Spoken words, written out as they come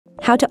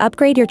how to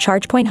upgrade your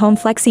ChargePoint Home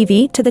Flex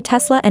EV to the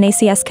Tesla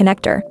NACS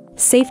Connector.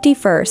 Safety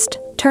first.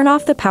 Turn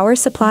off the power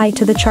supply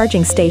to the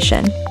charging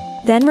station.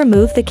 Then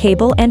remove the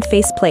cable and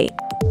faceplate.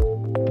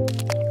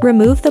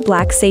 Remove the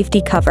black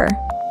safety cover.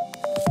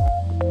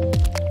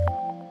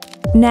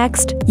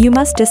 Next, you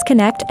must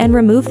disconnect and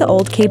remove the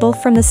old cable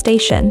from the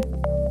station.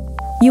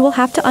 You will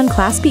have to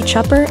unclasp each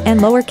upper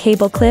and lower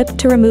cable clip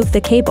to remove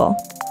the cable.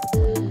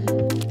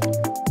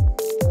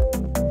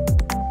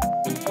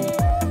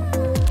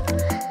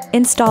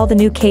 Install the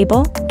new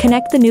cable.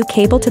 Connect the new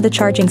cable to the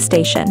charging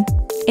station.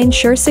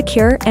 Ensure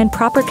secure and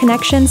proper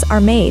connections are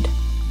made.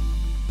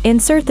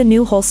 Insert the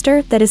new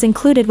holster that is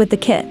included with the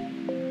kit.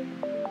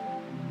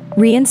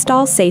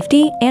 Reinstall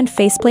safety and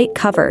faceplate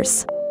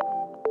covers.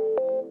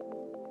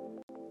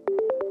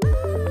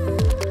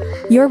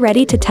 You're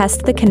ready to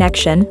test the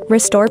connection,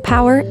 restore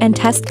power, and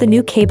test the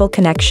new cable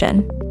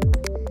connection.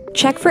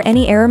 Check for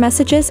any error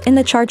messages in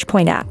the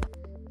ChargePoint app.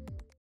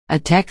 A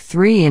Tech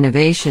 3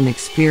 innovation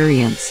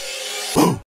experience.